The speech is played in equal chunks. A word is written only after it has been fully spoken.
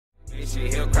This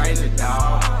shit here crazy,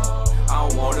 dog. I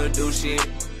don't wanna do shit.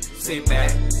 Sit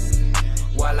back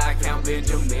while I count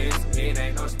Benjamins. It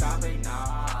ain't no stopping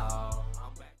now.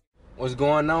 What's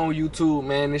going on, YouTube,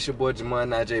 man? It's your boy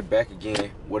Nyjae back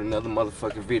again with another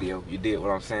motherfucking video. You did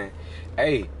what I'm saying.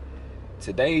 Hey,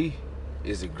 today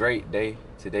is a great day.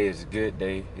 Today is a good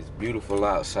day. It's beautiful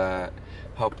outside.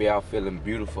 Hope y'all feeling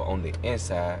beautiful on the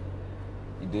inside.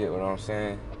 You did what I'm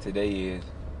saying. Today is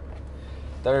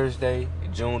Thursday,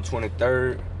 June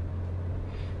 23rd.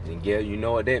 And yeah, you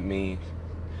know what that means.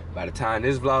 By the time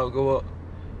this vlog go up,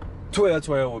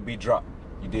 12/12 will be dropped.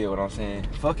 You did what I'm saying.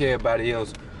 Fuck everybody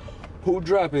else who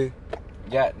dropping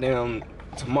goddamn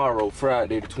tomorrow,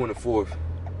 Friday the 24th.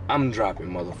 I'm dropping,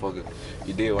 motherfucker.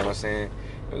 You did what I'm saying.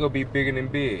 It's gonna be bigger than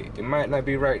big. It might not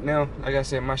be right now. Like I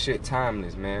said, my shit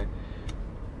timeless, man.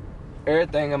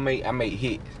 Everything I make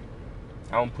hits.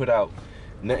 I don't put out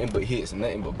nothing but hits and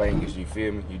nothing but bangers, you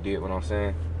feel me? You did what I'm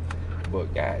saying?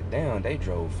 But goddamn, they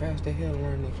drove fast the hell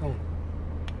around their phone.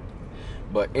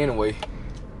 But anyway,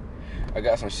 I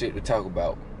got some shit to talk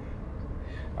about.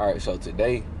 Alright, so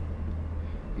today,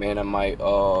 man, I might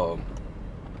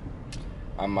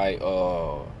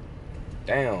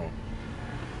damn.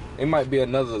 It might be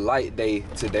another light day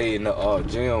today in the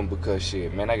gym because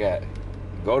shit, man, I got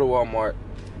go to Walmart,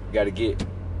 gotta get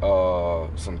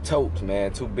some totes,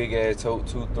 man. 2 big ass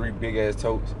totes, 3 big ass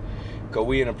totes. Cause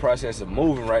we in the process of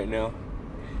moving right now.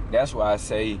 That's why I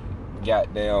say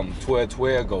goddamn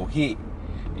 12/12 go hit.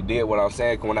 You did what I'm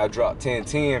saying? Cause when I dropped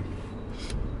 10/10,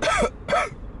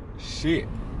 shit.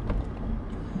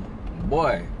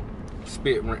 Boy,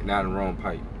 spit went down the wrong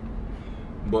pipe.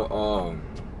 But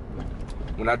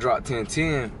when I dropped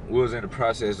 10/10, we was in the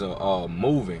process of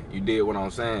moving. You did what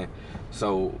I'm saying?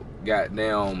 So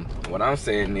goddamn, what I'm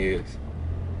saying is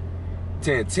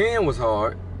 10/10 was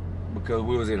hard because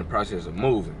we was in the process of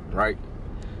moving, right?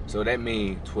 So that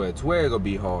means 12/12 gonna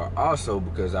be hard also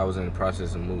because I was in the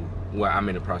process of moving. Well, I'm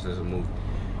in the process of moving.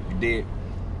 You did.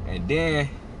 And then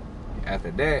after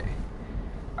that,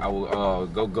 I will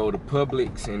go to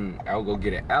Publix and I will go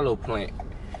get an aloe plant.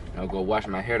 And I'll go wash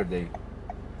my hair today.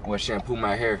 Or shampoo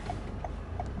my hair.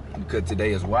 Because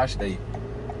today is wash day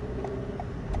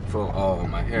for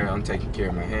my hair. I'm taking care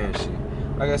of my hair and shit.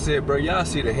 Like I said, bro, y'all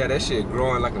see the hair, that shit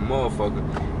growing like a motherfucker.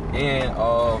 And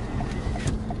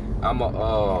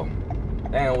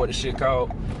damn, what the shit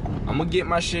called? I'm gonna get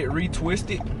my shit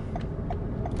retwisted.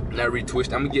 Not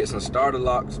retwisted, I'm gonna get some starter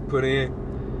locks put in.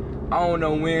 I don't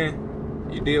know when.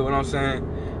 You did what I'm saying?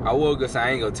 I will, cause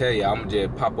I ain't gonna tell y'all, I'm gonna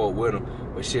just pop up with them.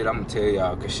 But shit, I'm gonna tell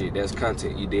y'all, cause shit, that's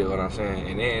content. You did what I'm saying?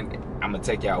 And then I'm gonna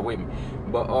take y'all with me.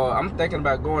 But I'm thinking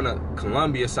about going to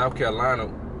Columbia, South Carolina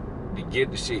to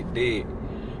get the shit did.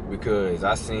 Because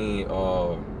I seen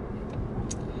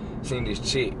this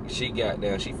chick, she got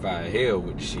down, she fire hell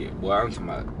with the shit. Boy, I'm talking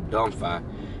about dumb fire.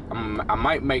 I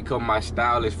might make her my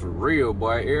stylist for real,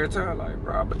 boy. Every time, like,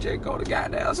 bro, but just go to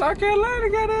goddamn South Carolina,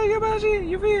 goddamn, get my shit,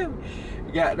 you feel me?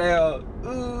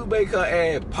 Goddamn, make her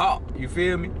ass pop, you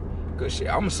feel me? Cause shit,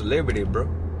 I'm a celebrity, bro.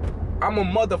 I'm a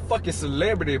motherfucking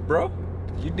celebrity, bro.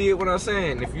 You did what I'm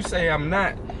saying. If you say I'm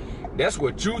not, that's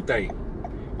what you think.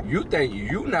 You think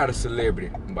you not a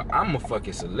celebrity, but I'm a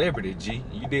fucking celebrity, G.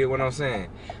 You did what I'm saying?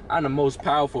 I'm the most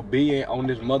powerful being on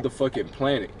this motherfucking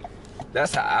planet.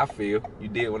 That's how I feel. You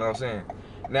did what I'm saying?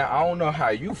 Now, I don't know how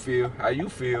you feel. How you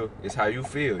feel is how you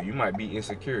feel. You might be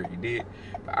insecure, you did?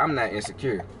 But I'm not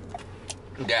insecure.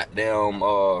 Goddamn,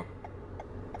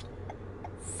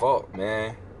 fuck,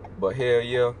 man. But hell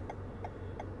yeah.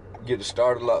 Get the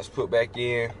starter locks put back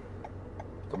in.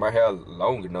 Cause my hair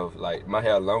long enough. Like, my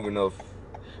hair long enough.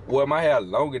 Well, my hair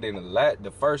longer than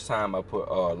the first time I put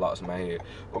locks in my head.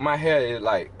 But my hair is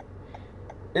like,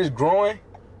 it's growing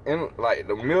in like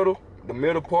the middle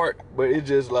part, but it's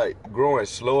just like growing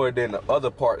slower than the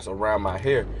other parts around my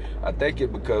hair. I think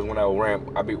it because when I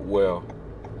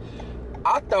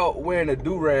thought wearing a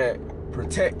do-rag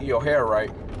protect your hair,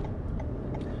 right?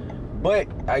 But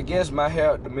I guess my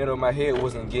hair, the middle of my head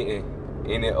wasn't getting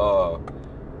any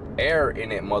air in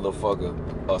that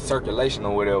motherfucker, circulation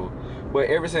or whatever. But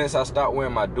ever since I stopped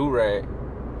wearing my do-rag,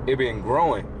 it been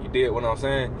growing. You did what I'm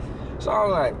saying? So I'm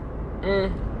like,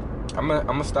 I'm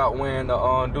gonna stop wearing the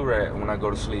do-rag when I go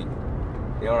to sleep.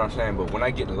 You know what I'm saying? But when I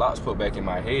get the locks put back in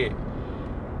my head,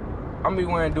 I'm be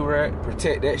wearing do-rag,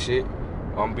 protect that shit.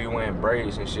 I'm be wearing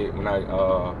braids and shit when I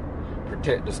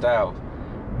protect the styles.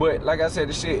 But like I said,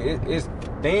 the shit it's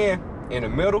thin in the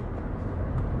middle.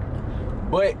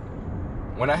 But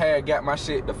when I had got my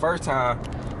shit the first time,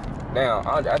 damn,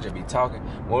 I just be talking.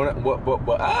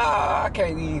 But I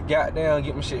can't even goddamn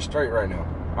get my shit straight right now.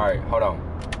 All right, hold on.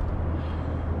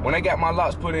 When I got my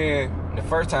locks put in The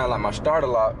first time, like my starter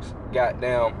locks,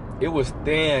 goddamn, it was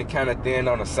thin, kind of thin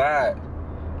on the side,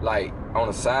 like on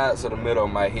the sides of the middle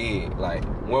of my head, like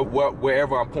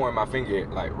wherever I'm pointing my finger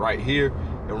at, like right here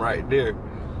and right there.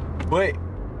 But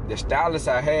the stylist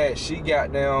I had, she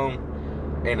got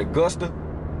down in Augusta.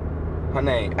 Her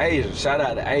name Asia. Shout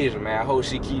out to Asia, man. I hope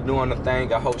she keep doing the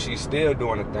thing. I hope she's still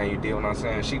doing the thing. You did what I'm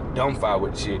saying? She dumbfied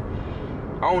with the shit.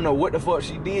 I don't know what the fuck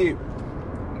she did,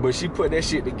 but she put that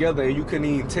shit together and you couldn't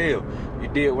even tell. You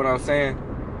did what I'm saying?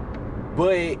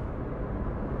 But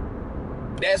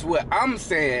that's what I'm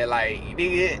saying. Like,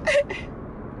 nigga,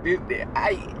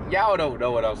 y'all don't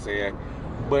know what I'm saying,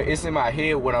 but it's in my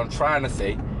head what I'm trying to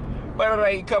say. But it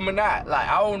ain't coming out. Like,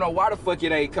 I don't know why the fuck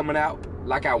it ain't coming out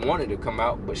like I wanted to come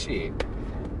out, but shit.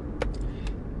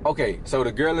 Okay, so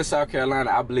the girl in South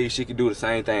Carolina, I believe she could do the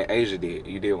same thing Asia did.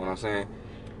 You did what I'm saying?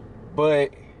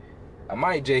 But I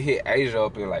might just hit Asia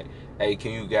up and like, hey,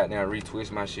 can you goddamn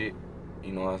retwist my shit?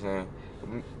 You know what I'm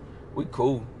saying? We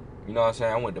cool. You know what I'm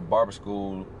saying? I went to barber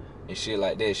school and shit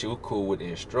like that. She was cool with the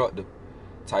instructor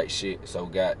type shit. So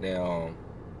goddamn,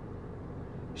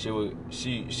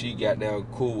 she got down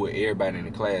cool with everybody in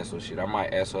the class. So shit, I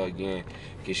might ask her again,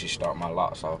 can she start my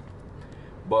locks off?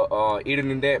 But other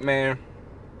than that, man,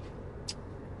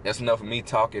 that's enough of me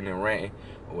talking and ranting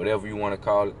or whatever you want to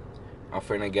call it. I'm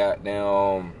finna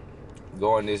goddamn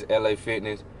go in this LA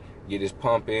Fitness, get this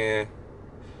pump in,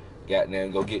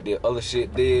 goddamn go get the other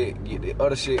shit did, get the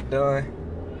other shit done,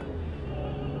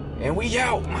 and we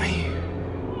out,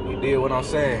 man. You did what I'm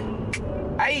saying?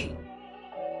 Hey.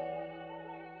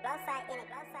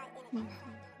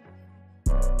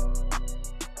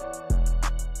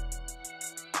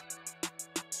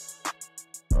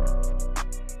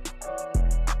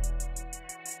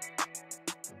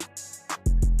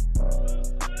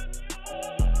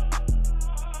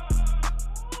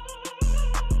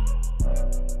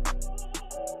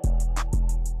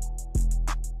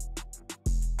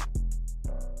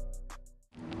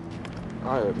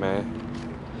 Alright, man.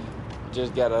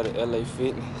 Just got out of LA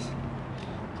Fitness.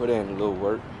 Put in a little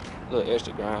work, a little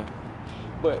extra grind.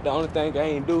 But the only thing I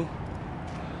ain't do,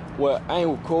 well, I ain't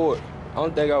record. The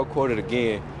only thing I recorded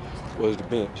again was the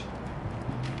bench.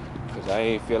 Cause I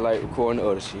ain't feel like recording the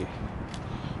other shit.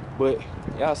 But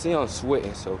y'all see I'm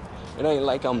sweating, so it ain't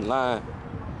like I'm lying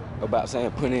about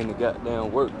saying put in the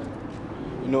goddamn work.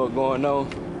 You know what's going on?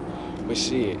 But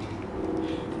shit,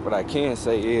 what I can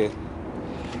say is,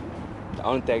 the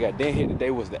only thing I didn't hit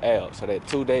today was the abs. So that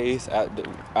 2 days out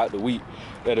the week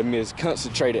that I missed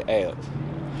concentrated abs.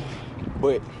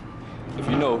 But if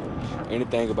you know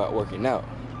anything about working out,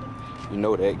 you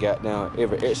know that goddamn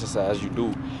every exercise you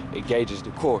do, it gauges the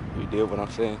core. You did what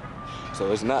I'm saying?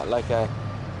 So it's not like I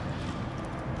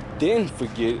didn't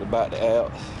forget about the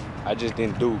abs. I just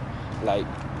didn't do like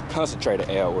concentrated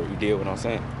ab work. You did what I'm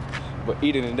saying? But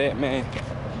other than that, man,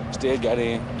 still got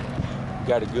a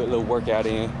good little workout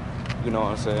in. You know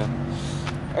what I'm saying?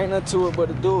 Ain't nothing to it but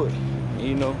to do it.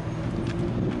 You know,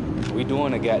 we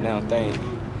doing a goddamn thing.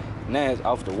 Now it's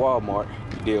off the Walmart.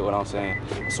 You did what I'm saying?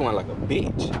 I swing like a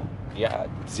bitch. Yeah,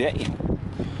 damn.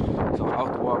 So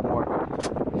off the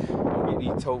Walmart, get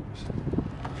these totes.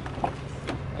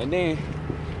 And then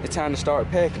it's time to start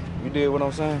packing. You did what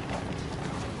I'm saying?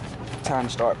 Time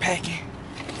to start packing.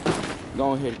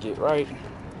 Go ahead and get right.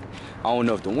 I don't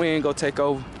know if the wind gonna take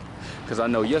over, cause I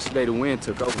know yesterday the wind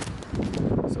took over.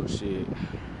 So shit.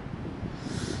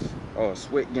 Oh,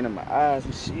 sweat getting in my eyes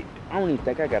and shit. I don't even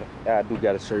think I do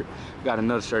got a shirt. Got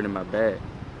another shirt in my bag.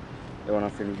 That's what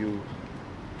I'm finna use.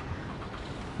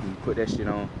 And put that shit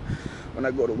on when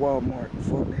I go to Walmart.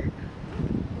 Fuck that.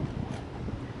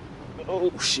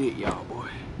 Oh shit, y'all, boy.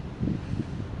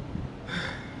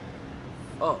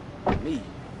 Oh, me.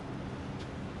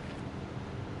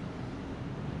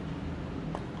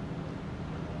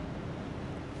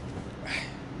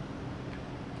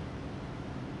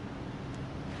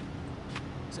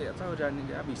 See, I told y'all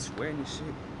nigga I be sweating and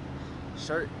shit.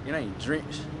 Shirt, it ain't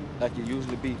drenched like it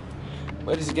usually be.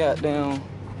 But it's goddamn,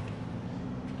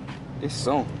 it's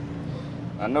song.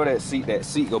 I know that seat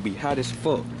gonna be hot as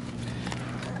fuck.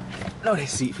 I know that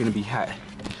seat finna be hot.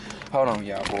 Hold on,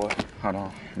 y'all, boy. Hold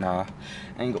on. Nah,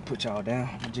 I ain't gonna put y'all down.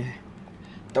 Just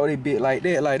throw that bit like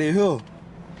that here. Throw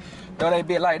that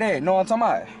bit like that. Know what I'm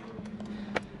talking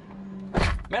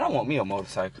about? Man, I want me a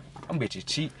motorcycle. Them bitches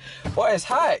cheap. Boy, it's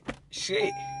hot.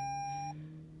 Shit.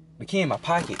 The key in my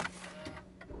pocket.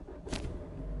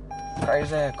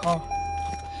 Crazy ass car.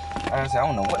 I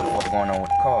don't know what the fuck going on with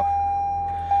the car.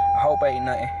 I hope ain't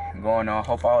nothing going on.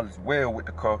 Hope all is well with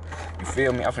the car. You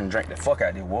feel me? I'm finna drink the fuck out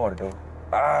of this water though.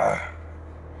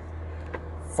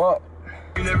 Fuck.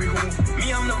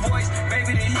 Me, I'm the voice,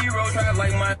 baby, the hero, trap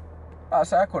like my.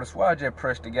 So I could have swore I just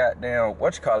pressed the goddamn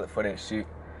whatchamacallit for that shit.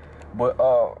 But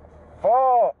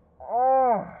fuck.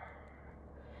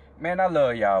 Man, I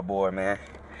love y'all boy, man.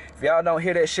 If y'all don't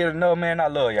hear that shit enough, man, I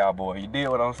love y'all boy. You did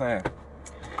what I'm saying?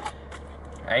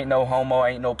 Ain't no homo,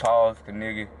 ain't no pause, cause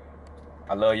nigga,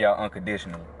 I love y'all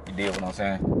unconditionally. You did what I'm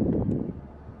saying?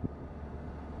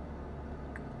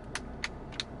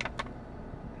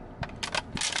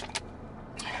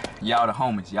 Y'all the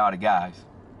homies, y'all the guys.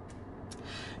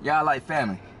 Y'all like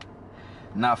family.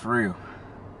 Not for real.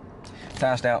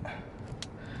 Timestamp.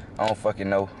 I don't fucking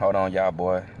know. Hold on, y'all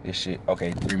boy. This shit.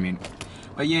 Okay, 3 minutes.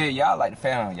 But yeah, y'all like the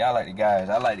family. Y'all like the guys.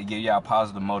 I like to give y'all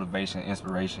positive motivation,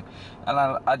 inspiration.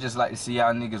 And I just like to see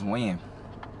y'all niggas win.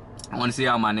 I want to see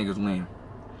all my niggas win.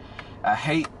 I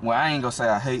hate, well, I ain't gonna say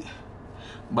I hate,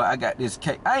 but I got this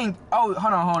cake. Hold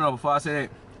on, before I say that.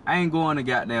 I ain't going to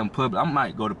goddamn public. I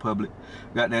might go to public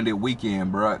goddamn that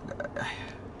weekend, bro.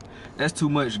 That's too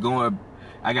much going.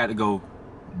 I got to go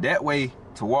that way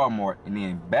to Walmart and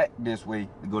then back this way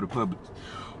to go to Publix.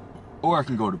 Or I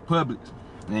can go to Publix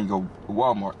and then go to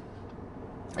Walmart.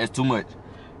 That's too much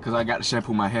because I got to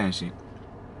shampoo my hair and shit.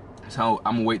 So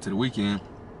I'm gonna wait till the weekend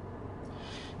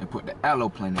and put the aloe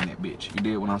plant in that bitch. You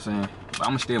did what I'm saying? But I'm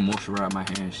gonna still moisturize my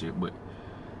hair and shit, but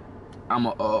I'm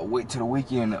gonna wait till the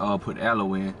weekend to put the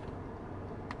aloe in.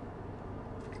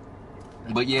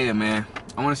 But yeah, man,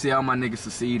 I wanna see all my niggas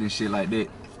succeed and shit like that.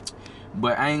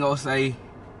 But I ain't gonna say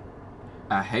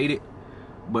I hate it,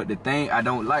 but the thing I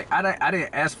don't like, I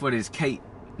didn't ask for this cake.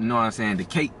 You know what I'm saying? The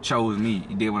cake chose me.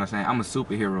 You did what I'm saying? I'm a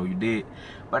superhero. You did.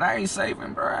 But I ain't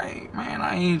saving, bro.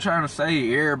 I ain't trying to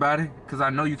save everybody, because I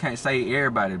know you can't save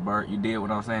everybody, bro. You did what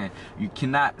I'm saying? You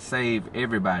cannot save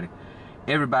everybody.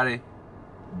 Everybody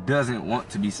doesn't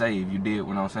want to be saved. You did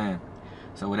what I'm saying?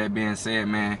 So with that being said,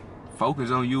 man,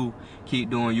 focus on you. Keep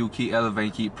doing you. Keep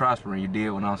elevating. Keep prospering. You did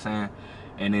what I'm saying?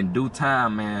 And in due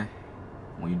time, man,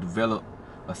 when you develop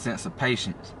a sense of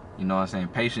patience, you know what I'm saying?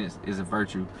 Patience is a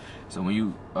virtue. So when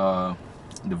you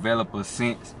develop a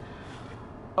sense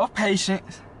of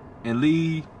patience and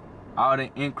leave all the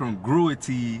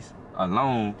incongruities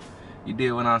alone, you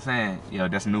did what I'm saying? Yo,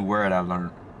 that's a new word I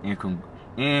learned.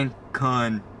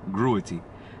 Incongruity.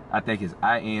 I think it's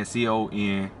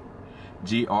INCONGRITY.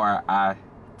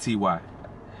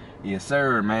 Yes,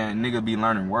 sir, man. Nigga be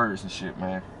learning words and shit,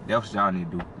 man. That's what y'all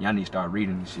need to do. Y'all need to start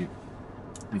reading this shit.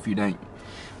 If you ain't.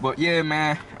 But yeah,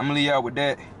 man, I'm gonna leave y'all with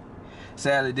that.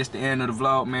 Sadly, this the end of the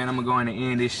vlog, man. I'm gonna go in and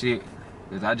end this shit,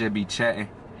 cause I just be chatting.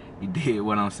 You did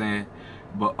what I'm saying.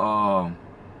 But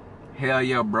hell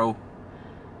yeah, bro.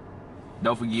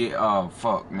 Don't forget,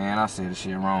 fuck, man, I said the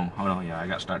shit wrong. Hold on, y'all. I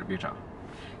gotta start the bitch off.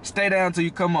 Stay down till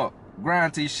you come up.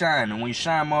 Grind till you shine. And when you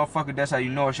shine, motherfucker, that's how you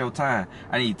know it's your time.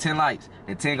 I need 10 likes.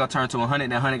 That 10 gonna turn to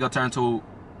 100. That 100 gonna turn to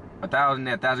 1,000.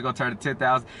 That 1,000 gonna turn to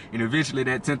 10,000. And eventually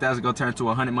that 10,000 gonna turn to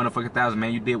 100 motherfucking thousand,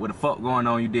 man. You did what the fuck going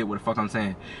on. You did what the fuck I'm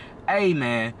saying. Hey,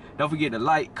 man, don't forget to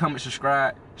like, comment,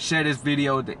 subscribe, share this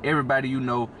video to everybody you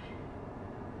know.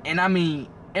 And I mean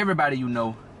everybody you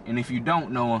know. And if you don't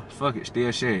know them, fuck it,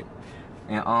 still share it.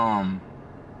 And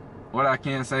what I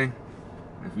can say,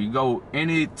 if you go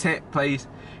any tech place,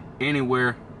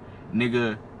 anywhere,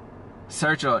 nigga,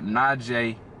 search up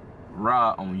Nyjae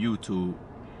Ra on YouTube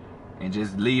and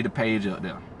just leave the page up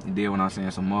there. You did what I'm saying?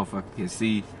 So motherfucker can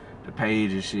see the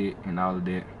page and shit and all of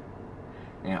that.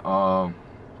 And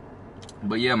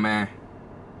but yeah, man,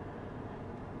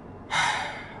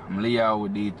 I'm gonna leave y'all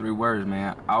with these 3 words,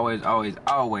 man. Always, always,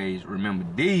 always remember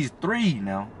these 3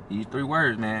 now. These 3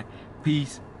 words, man.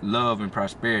 Peace, love, and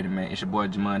prosperity, man. It's your boy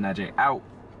Nyjae out.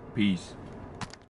 Peace.